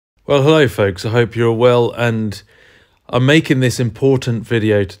Well, hello folks, I hope you're well, and I'm making this important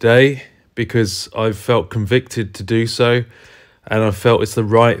video today because I've felt convicted to do so, and I felt it's the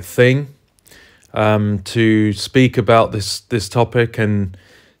right thing to speak about this topic. And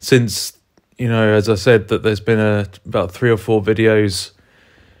since, as I said, that there's been about 3 or 4 videos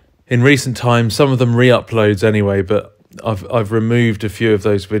in recent times, some of them re-uploads anyway, but I've removed a few of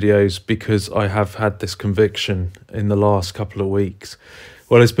those videos because I have had this conviction in the last couple of weeks.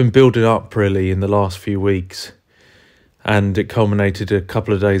 Well, it's been building up really in the last few weeks, and it culminated a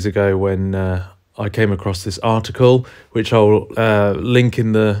couple of days ago when I came across this article, which I'll link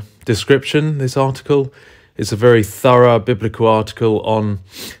in the description. This article is a very thorough biblical article on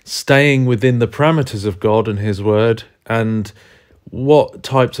staying within the parameters of God and His Word, and what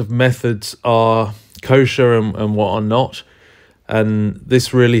types of methods are kosher and what are not. And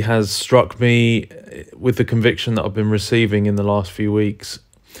this really has struck me with the conviction that I've been receiving in the last few weeks.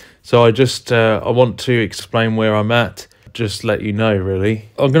 So I want to explain where I'm at, just let you know really.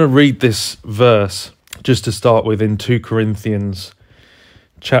 I'm going to read this verse just to start with in 2 Corinthians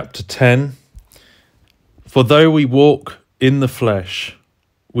chapter 10. For though we walk in the flesh,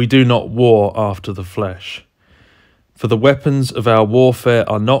 we do not war after the flesh. For the weapons of our warfare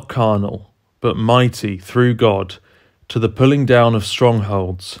are not carnal, but mighty through God, to the pulling down of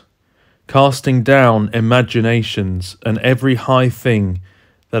strongholds, casting down imaginations and every high thing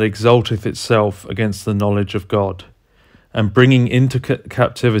that exalteth itself against the knowledge of God, and bringing into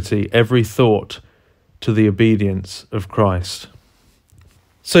captivity every thought to the obedience of Christ.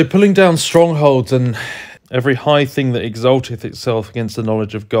 So pulling down strongholds and every high thing that exalteth itself against the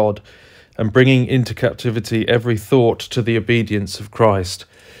knowledge of God, and bringing into captivity every thought to the obedience of Christ.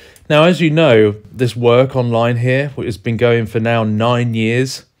 Now, as you know, this work online here, which has been going for now 9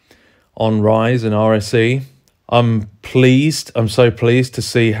 years on Rise and RSE, I'm so pleased to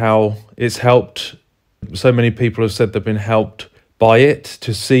see how it's helped. So many people have said they've been helped by it,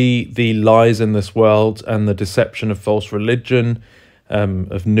 to see the lies in this world and the deception of false religion,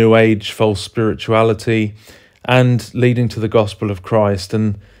 of New Age, false spirituality, and leading to the gospel of Christ.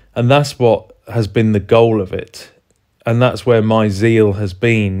 And that's what has been the goal of it. And that's where my zeal has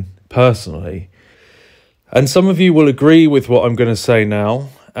been personally. And some of you will agree with what I'm going to say now,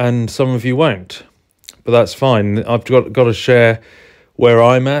 and some of you won't. But that's fine. I've got to share where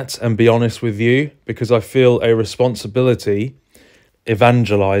I'm at and be honest with you, because I feel a responsibility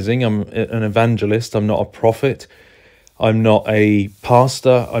evangelizing. I'm an evangelist. I'm not a prophet. I'm not a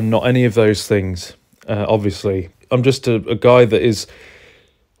pastor. I'm not any of those things, obviously. I'm just a guy that is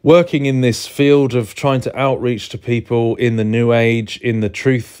working in this field of trying to outreach to people in the New Age, in the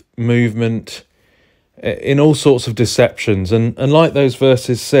truth movement, in all sorts of deceptions. And like those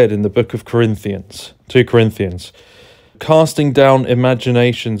verses said in the book of Corinthians, 2 Corinthians, casting down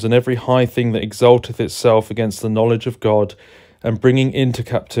imaginations and every high thing that exalteth itself against the knowledge of God, and bringing into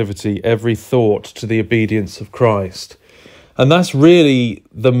captivity every thought to the obedience of Christ. And that's really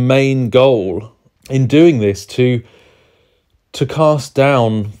the main goal in doing this, to cast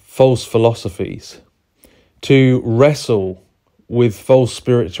down false philosophies, to wrestle with false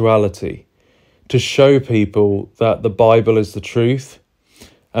spirituality, to show people that the Bible is the truth,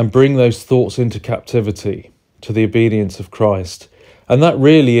 and bring those thoughts into captivity to the obedience of Christ. And that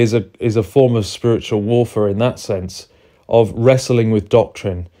really is a form of spiritual warfare, in that sense, of wrestling with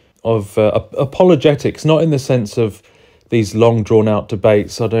doctrine, of apologetics, not in the sense of these long drawn out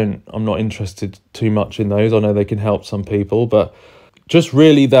debates. I'm not interested too much in those. I know they can help some people, but just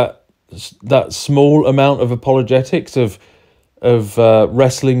really that small amount of apologetics of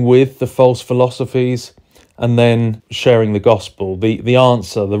wrestling with the false philosophies, and then sharing the gospel, the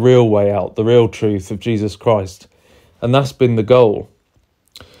answer, the real way out, the real truth of Jesus Christ. And that's been the goal.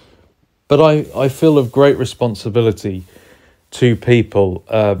 But I feel of great responsibility to people.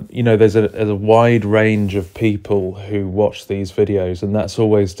 There's a wide range of people who watch these videos, and that's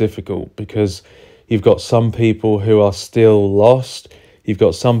always difficult, because you've got some people who are still lost. You've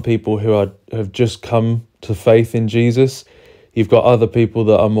got some people who have just come to faith in Jesus. You've got other people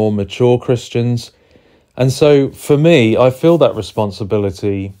that are more mature Christians. And so for me, I feel that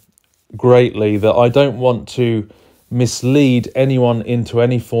responsibility greatly, that I don't want to mislead anyone into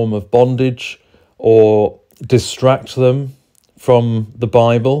any form of bondage or distract them from the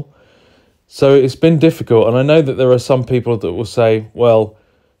Bible. So it's been difficult. And I know that there are some people that will say, well,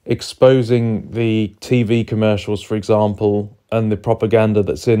 exposing the TV commercials, for example, and the propaganda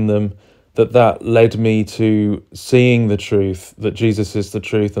that's in them, that led me to seeing the truth, that Jesus is the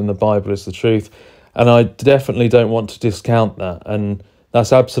truth and the Bible is the truth. And I definitely don't want to discount that. And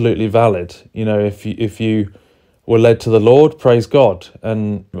that's absolutely valid. If you were led to the Lord, praise God.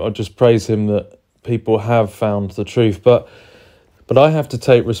 And I just praise him that people have found the truth. But I have to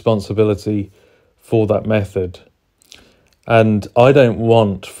take responsibility for that method. And I don't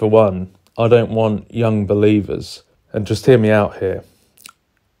want, for one, I don't want young believers, and just hear me out here,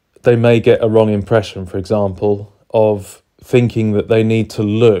 they may get a wrong impression, for example, of thinking that they need to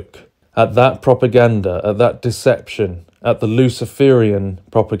look at that propaganda, at that deception, at the Luciferian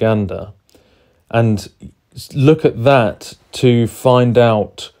propaganda, and look at that to find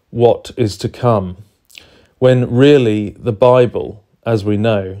out what is to come. When really the Bible, as we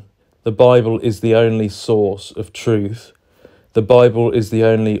know, the Bible is the only source of truth. The Bible is the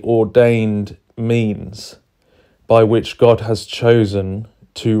only ordained means by which God has chosen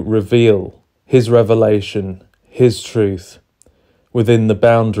to reveal his revelation, his truth, within the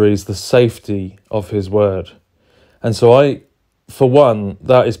boundaries, the safety of his word. And so for one,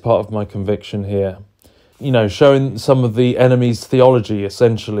 that is part of my conviction here. You know, showing some of the enemy's theology,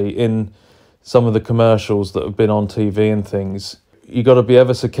 essentially, in some of the commercials that have been on TV and things. You got to be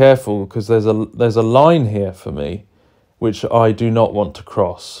ever so careful, because there's a line here for me which I do not want to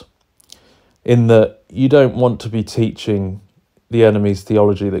cross, in that you don't want to be teaching the enemy's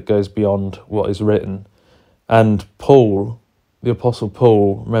theology that goes beyond what is written. And Paul, the Apostle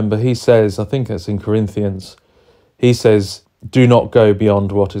Paul, remember, he says, I think it's in Corinthians, he says, do not go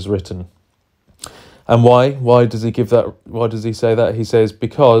beyond what is written. And why? Why does he give that? Why does he say that? He says,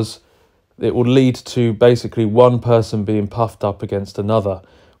 because it will lead to basically one person being puffed up against another,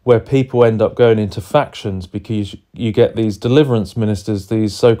 where people end up going into factions, because you get these deliverance ministers,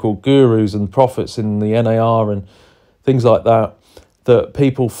 these so-called gurus and prophets in the NAR and things like that, that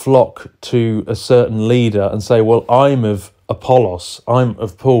people flock to a certain leader and say, well, I'm of Apollos, I'm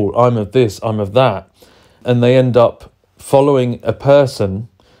of Paul, I'm of this, I'm of that. And they end up following a person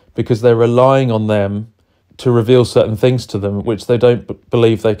because they're relying on them to reveal certain things to them, which they don't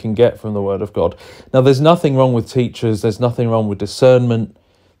believe they can get from the Word of God. Now, there's nothing wrong with teachers, there's nothing wrong with discernment,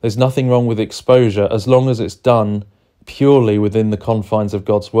 there's nothing wrong with exposure, as long as it's done purely within the confines of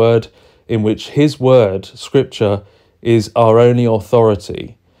God's Word, in which his Word, Scripture, is our only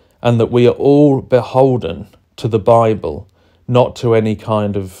authority, and that we are all beholden to the Bible, not to any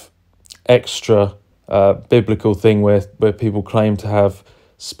kind of extra biblical thing where people claim to have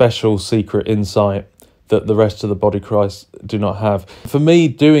special secret insight that the rest of the body of Christ do not have. For me,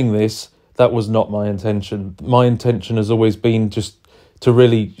 doing this, that was not my intention. My intention has always been just to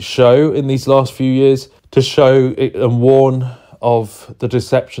really show, in these last few years, to show and warn of the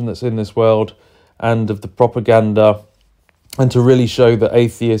deception that's in this world and of the propaganda, and to really show that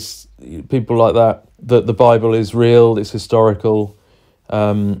atheists, people like that the Bible is real, it's historical,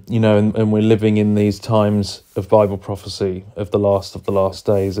 and we're living in these times of Bible prophecy, of the last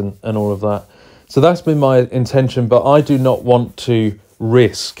days and all of that. So that's been my intention, but I do not want to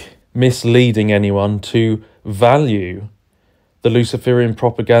risk misleading anyone to value the Luciferian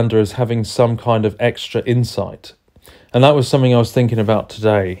propaganda as having some kind of extra insight. And that was something I was thinking about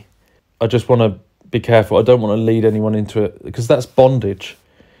today. I just want to be careful. I don't want to lead anyone into it, because that's bondage.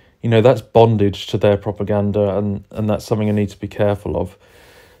 That's bondage to their propaganda, and that's something I need to be careful of.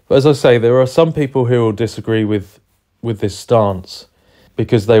 But as I say, there are some people who will disagree with this stance,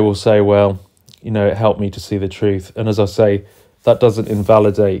 because they will say, well, it helped me to see the truth. And as I say, that doesn't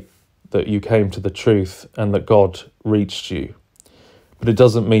invalidate that you came to the truth and that God reached you. But it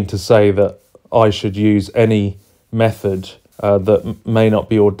doesn't mean to say that I should use any method that may not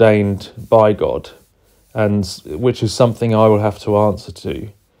be ordained by God, and which is something I will have to answer to.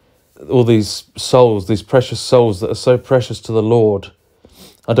 All these souls, these precious souls that are so precious to the Lord,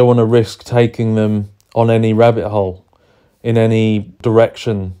 I don't want to risk taking them on any rabbit hole, in any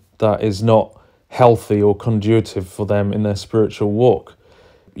direction that is not healthy or conducive for them in their spiritual walk.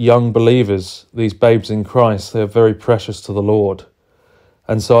 Young believers, these babes in Christ, they're very precious to the Lord.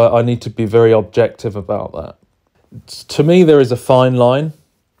 And so I need to be very objective about that. To me, there is a fine line.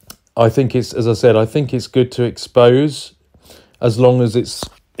 I think it's, as I said, I think it's good to expose, as long as it's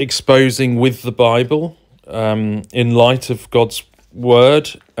exposing with the Bible, in light of God's word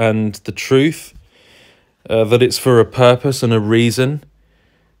and the truth, that it's for a purpose and a reason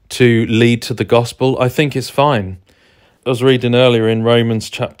to lead to the gospel. I think it's fine. I was reading earlier in Romans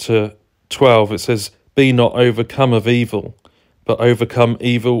chapter 12, it says, "Be not overcome of evil, but overcome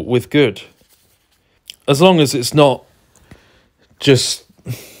evil with good." As long as it's not just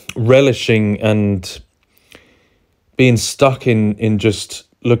relishing and being stuck in just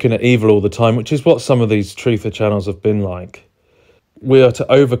looking at evil all the time, which is what some of these truther channels have been like. We are to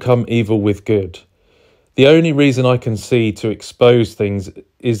overcome evil with good. The only reason I can see to expose things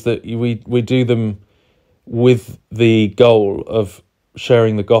is that we do them with the goal of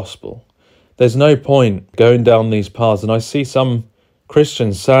sharing the gospel. There's no point going down these paths. And I see some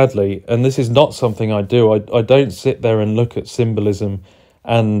Christians, sadly, and this is not something I do. I don't sit there and look at symbolism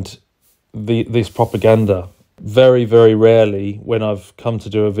and this propaganda. Very, very rarely, when I've come to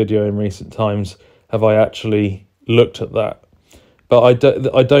do a video in recent times, have I actually looked at that. But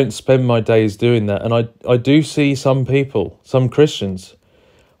I don't spend my days doing that. And I do see some people, some Christians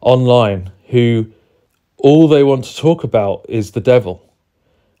online, who all they want to talk about is the devil.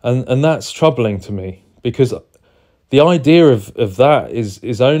 And that's troubling to me, because the idea of that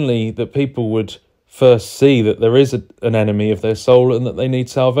is only that people would first see that there is an enemy of their soul and that they need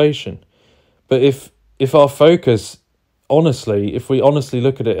salvation. But if our focus, honestly, if we honestly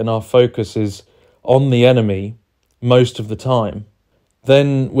look at it and our focus is on the enemy most of the time,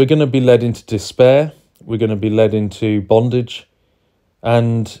 then we're going to be led into despair, we're going to be led into bondage,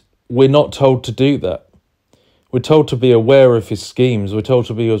 and we're not told to do that. We're told to be aware of his schemes. We're told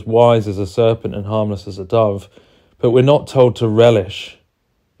to be as wise as a serpent and harmless as a dove. But we're not told to relish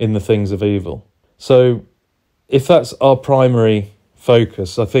in the things of evil. So if that's our primary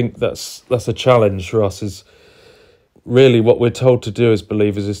focus, I think that's a challenge for us. Is really what we're told to do as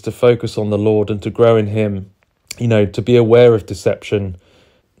believers is to focus on the Lord and to grow in him, to be aware of deception,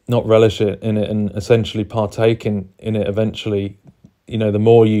 not relish it in it, and essentially partake in it eventually. The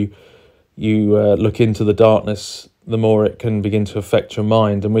more you look into the darkness, the more it can begin to affect your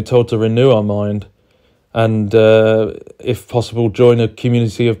mind. And we're told to renew our mind and, if possible, join a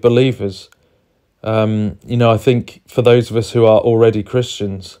community of believers. I think for those of us who are already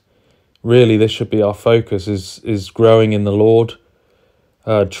Christians, really this should be our focus, is growing in the Lord,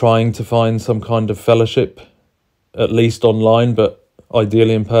 trying to find some kind of fellowship, at least online, but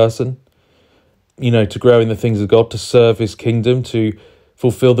ideally in person, to grow in the things of God, to serve his kingdom, to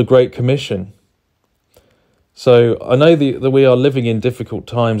fulfill the Great Commission. So I know that we are living in difficult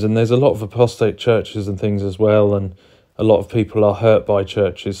times, and there's a lot of apostate churches and things as well, and a lot of people are hurt by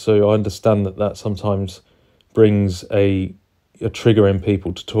churches. So I understand that sometimes brings a trigger in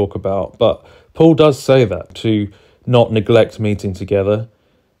people to talk about. But Paul does say that, to not neglect meeting together,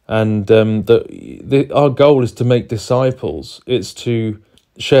 and our goal is to make disciples. It's to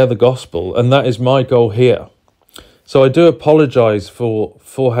share the gospel, and that is my goal here. So I do apologise for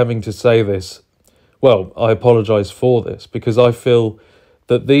having to say this. Well, I apologise for this because I feel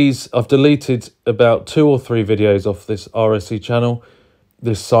that I've deleted about 2 or 3 videos off this RSC channel,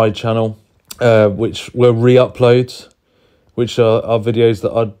 this side channel, which were re-uploads, which are videos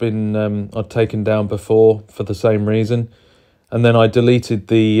that I'd taken down before for the same reason. And then I deleted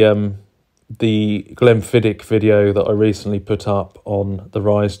the Glenfiddich video that I recently put up on the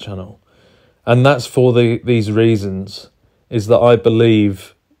Rise channel. And that's for these reasons, is that I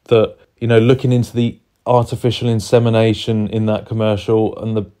believe that, looking into the artificial insemination in that commercial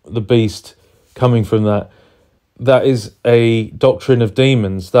and the beast coming from that is a doctrine of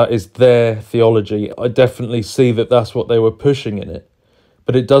demons. That is their theology. I definitely see that that's what they were pushing in it.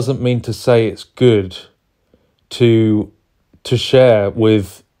 But it doesn't mean to say it's good to share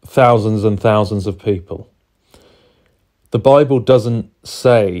with thousands and thousands of people. The Bible doesn't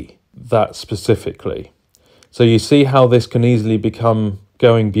say that specifically. So you see how this can easily become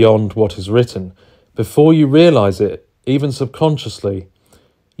going beyond what is written. Before you realise it, even subconsciously,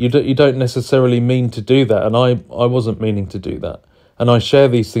 you don't necessarily mean to do that. And I wasn't meaning to do that. And I share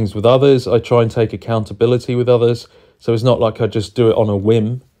these things with others. I try and take accountability with others. So it's not like I just do it on a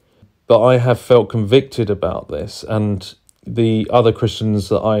whim. But I have felt convicted about this. And the other Christians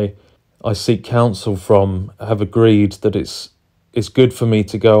that I seek counsel from have agreed that it's good for me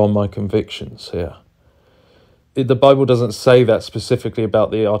to go on my convictions here. The Bible doesn't say that specifically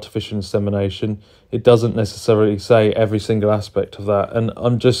about the artificial insemination. It doesn't necessarily say every single aspect of that. And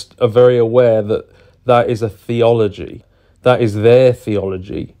I'm just very aware that is a theology. That is their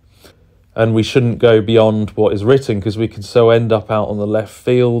theology. And we shouldn't go beyond what is written, because we can so end up out on the left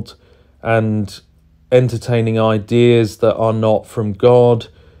field and entertaining ideas that are not from God,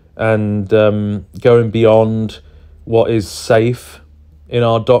 and going beyond what is safe in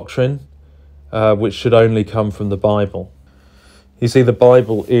our doctrine, which should only come from the Bible. You see, the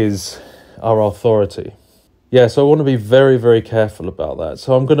Bible is our authority. Yeah, so I want to be very, very careful about that.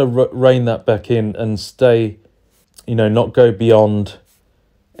 So I'm going to rein that back in and stay, not go beyond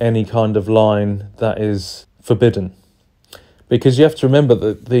any kind of line that is forbidden. Because you have to remember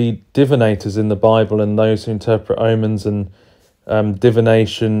that the divinators in the Bible and those who interpret omens and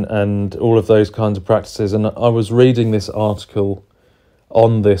divination and all of those kinds of practices, and I was reading this article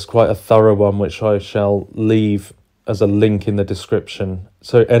on this, quite a thorough one, which I shall leave as a link in the description.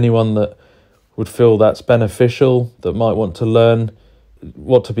 So anyone that would feel that's beneficial, that might want to learn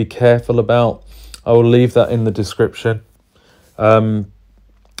what to be careful about, I will leave that in the description.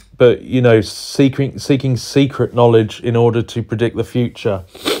 But, you know, seeking secret knowledge in order to predict the future.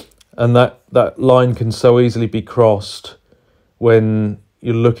 And that line can so easily be crossed when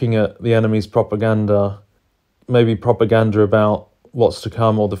you're looking at the enemy's propaganda, maybe propaganda about what's to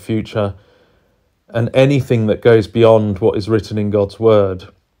come or the future, and anything that goes beyond what is written in God's word,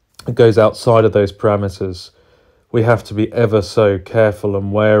 it goes outside of those parameters, we have to be ever so careful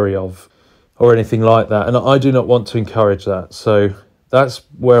and wary of, or anything like that. And I do not want to encourage that. So that's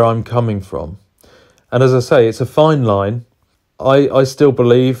where I'm coming from. And as I say, it's a fine line. I still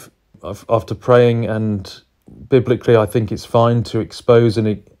believe, after praying, and biblically I think it's fine to expose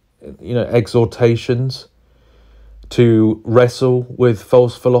and, you know, exhortations, to wrestle with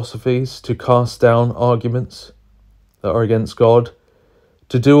false philosophies, to cast down arguments that are against God,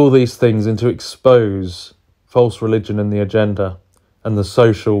 to do all these things and to expose false religion and the agenda and the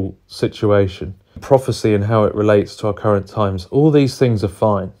social situation, prophecy and how it relates to our current times. All these things are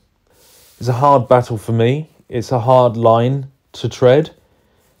fine. It's a hard battle for me. It's a hard line to tread.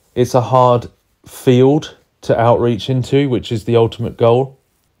 It's a hard field to outreach into, which is the ultimate goal.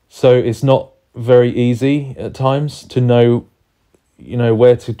 So it's not very easy at times to know, you know,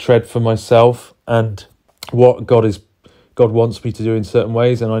 where to tread for myself and what God wants me to do in certain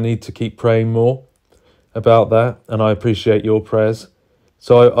ways, and I need to keep praying more about that, and I appreciate your prayers.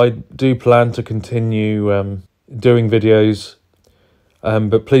 So I do plan to continue doing videos,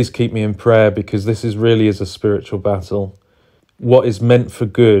 but please keep me in prayer, because this really is a spiritual battle. What is meant for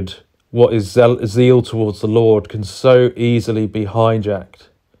good, what is zeal towards the Lord, can so easily be hijacked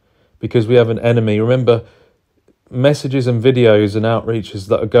because we have an enemy. Remember, messages and videos and outreaches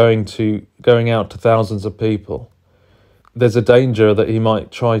that are going out to thousands of people, there's a danger that he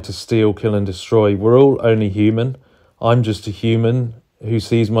might try to steal, kill and destroy. We're all only human. I'm just a human who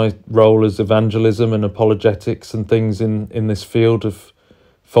sees my role as evangelism and apologetics and things in this field of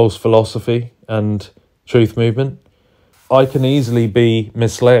false philosophy and truth movement. I can easily be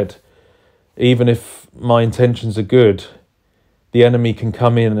misled. Even if my intentions are good, the enemy can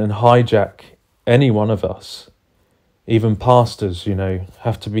come in and hijack any one of us. Even pastors, you know,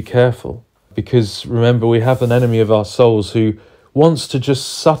 have to be careful. Because remember, we have an enemy of our souls who wants to just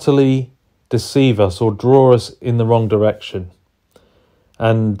subtly deceive us or draw us in the wrong direction,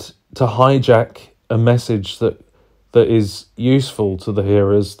 and to hijack a message that is useful to the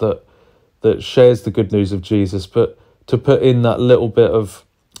hearers, that shares the good news of Jesus, but to put in that little bit of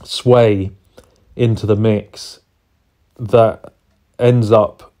sway into the mix that ends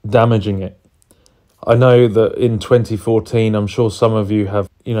up damaging it. I know that in 2014, I'm sure some of you have,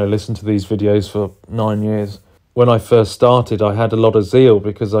 you know, listened to these videos for 9 years. When I first started, I had a lot of zeal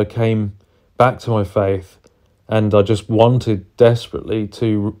because I came back to my faith, and I just wanted desperately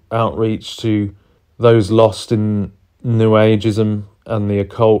to outreach to those lost in New Ageism and the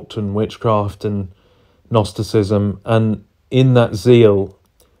occult and witchcraft and Gnosticism. And in that zeal,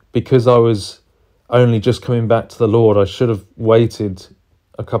 because I was only just coming back to the Lord, I should have waited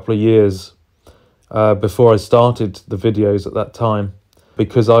a couple of years before I started the videos at that time,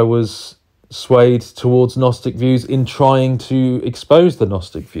 because I was swayed towards Gnostic views in trying to expose the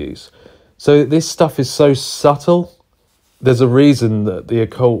Gnostic views. So this stuff is so subtle. There's a reason that the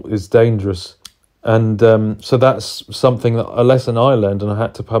occult is dangerous. And so that's something, a lesson I learned, and I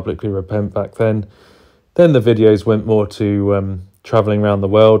had to publicly repent back then. Then the videos went more to travelling around the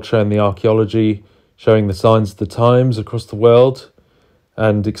world, showing the archaeology, showing the signs of the times across the world,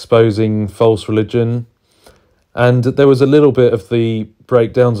 and exposing false religion. And there was a little bit of the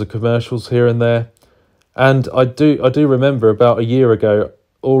breakdowns of commercials here and there. And I do remember about a year ago,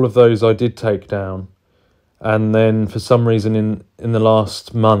 all of those I did take down. And then for some reason in the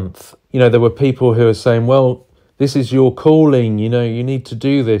last month, you know, there were people who were saying, well, this is your calling, you know, you need to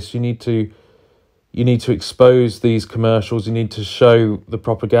do this, you need to expose these commercials, you need to show the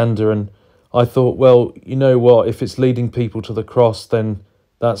propaganda. And I thought, well, you know what, if it's leading people to the cross, then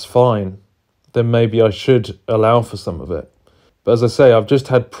that's fine. Then maybe I should allow for some of it. But as I say, I've just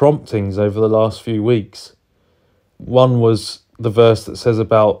had promptings over the last few weeks. One was the verse that says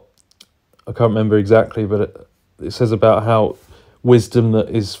about, I can't remember exactly, but it says about how wisdom that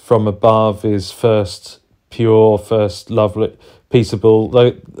is from above is first pure, first lovely, peaceable.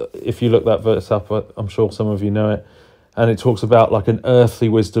 Though if you look that verse up, I'm sure some of you know it. And it talks about like an earthly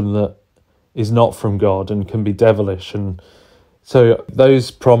wisdom that is not from God and can be devilish. And so those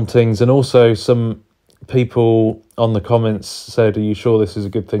promptings, and also some people on the comments said, are you sure this is a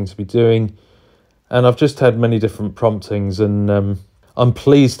good thing to be doing? And I've just had many different promptings, and I'm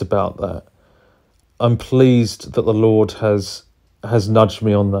pleased about that. I'm pleased that the Lord has nudged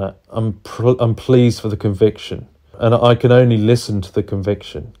me on that. I'm pleased for the conviction, and I can only listen to the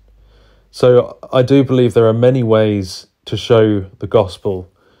conviction. So I do believe there are many ways to show the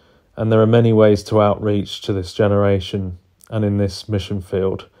gospel, and there are many ways to outreach to this generation and in this mission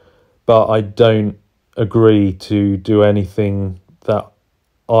field. But I don't agree to do anything that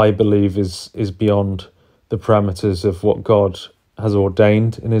I believe is beyond the parameters of what God has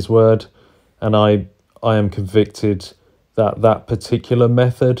ordained in his word. And I am convicted that that particular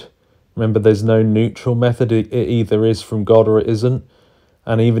method, remember, there's no neutral method. It either is from God or it isn't.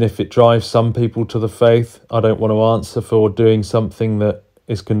 And even if it drives some people to the faith, I don't want to answer for doing something that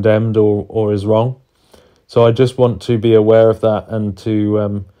is condemned or is wrong. So I just want to be aware of that and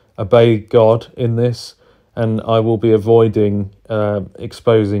to obey God in this. And I will be avoiding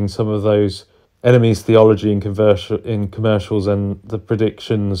exposing some of those enemy's theology in commercials and the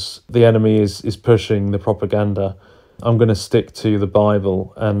predictions. The enemy is pushing the propaganda. I'm going to stick to the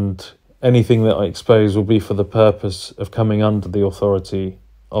Bible, and anything that I expose will be for the purpose of coming under the authority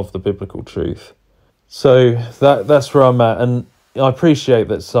of the biblical truth. So that's where I'm at, and I appreciate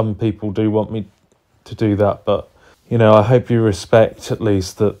that some people do want me to do that, but I hope you respect at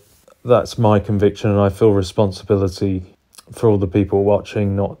least that that's my conviction, and I feel responsibility for all the people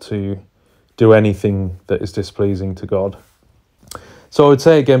watching not to do anything that is displeasing to God. So I would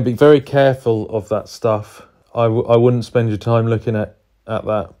say again, be very careful of that stuff. I wouldn't spend your time looking at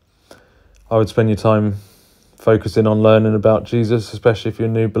that. I would spend your time focusing on learning about Jesus, especially if you're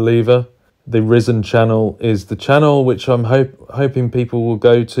a new believer. The Risen channel is the channel which I'm hoping people will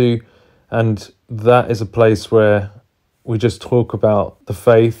go to, and that is a place where we just talk about the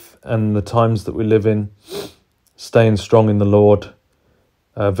faith and the times that we live in, staying strong in the Lord,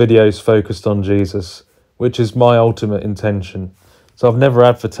 videos focused on Jesus, which is my ultimate intention. So I've never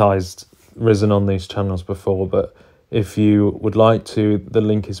advertised Risen on these channels before, but if you would like to, the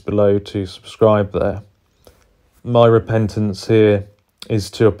link is below to subscribe there. My repentance here is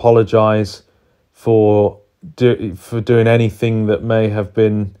to apologise for doing anything that may have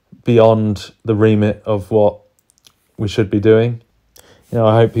been beyond the remit of what we should be doing.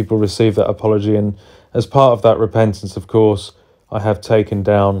 I hope people receive that apology, and as part of that repentance, of course, I have taken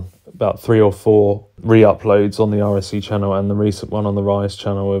down about 3 or 4 re-uploads on the RSC channel and the recent one on the Rise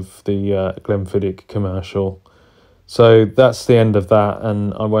channel of the Glenfiddich commercial. So that's the end of that,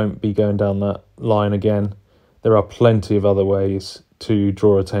 and I won't be going down that line again. There are plenty of other ways to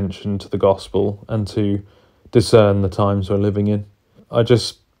draw attention to the gospel and to discern the times we're living in. I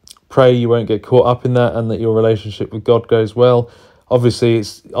just pray you won't get caught up in that, and that your relationship with God goes well. Obviously,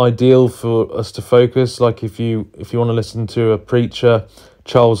 it's ideal for us to focus. Like if you want to listen to a preacher,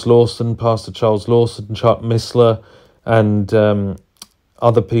 Pastor Charles Lawson, Chuck Missler, and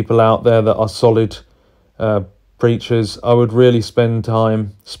other people out there that are solid preachers, I would really spend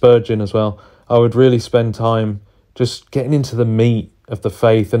time, Spurgeon as well, I would really spend time just getting into the meat of the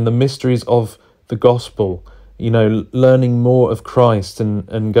faith and the mysteries of the gospel, learning more of Christ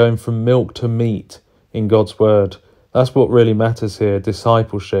and going from milk to meat in God's word. That's what really matters here,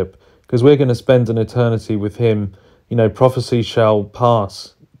 discipleship, because we're going to spend an eternity with him. Prophecy shall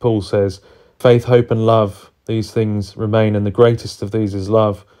pass, Paul says. Faith, hope and love, these things remain, and the greatest of these is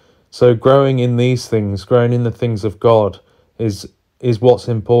love. So growing in these things, growing in the things of God is what's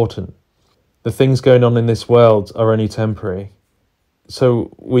important. The things going on in this world are only temporary.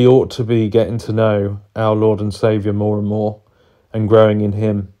 So we ought to be getting to know our Lord and Saviour more and more and growing in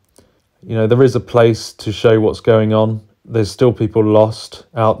him. There is a place to show what's going on. There's still people lost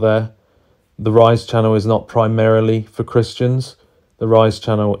out there. The Rise channel is not primarily for Christians. The Rise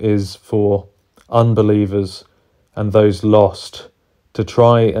channel is for unbelievers and those lost, to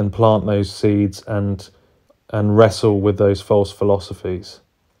try and plant those seeds and wrestle with those false philosophies.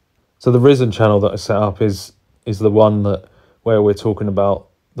 So the Risen channel that I set up is the one where we're talking about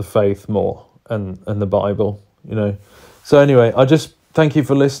the faith more and the Bible, So anyway, I just thank you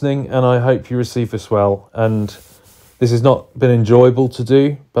for listening, and I hope you receive this well. And this has not been enjoyable to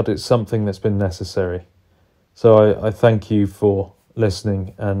do, but it's something that's been necessary. So I thank you for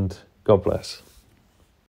listening, and God bless.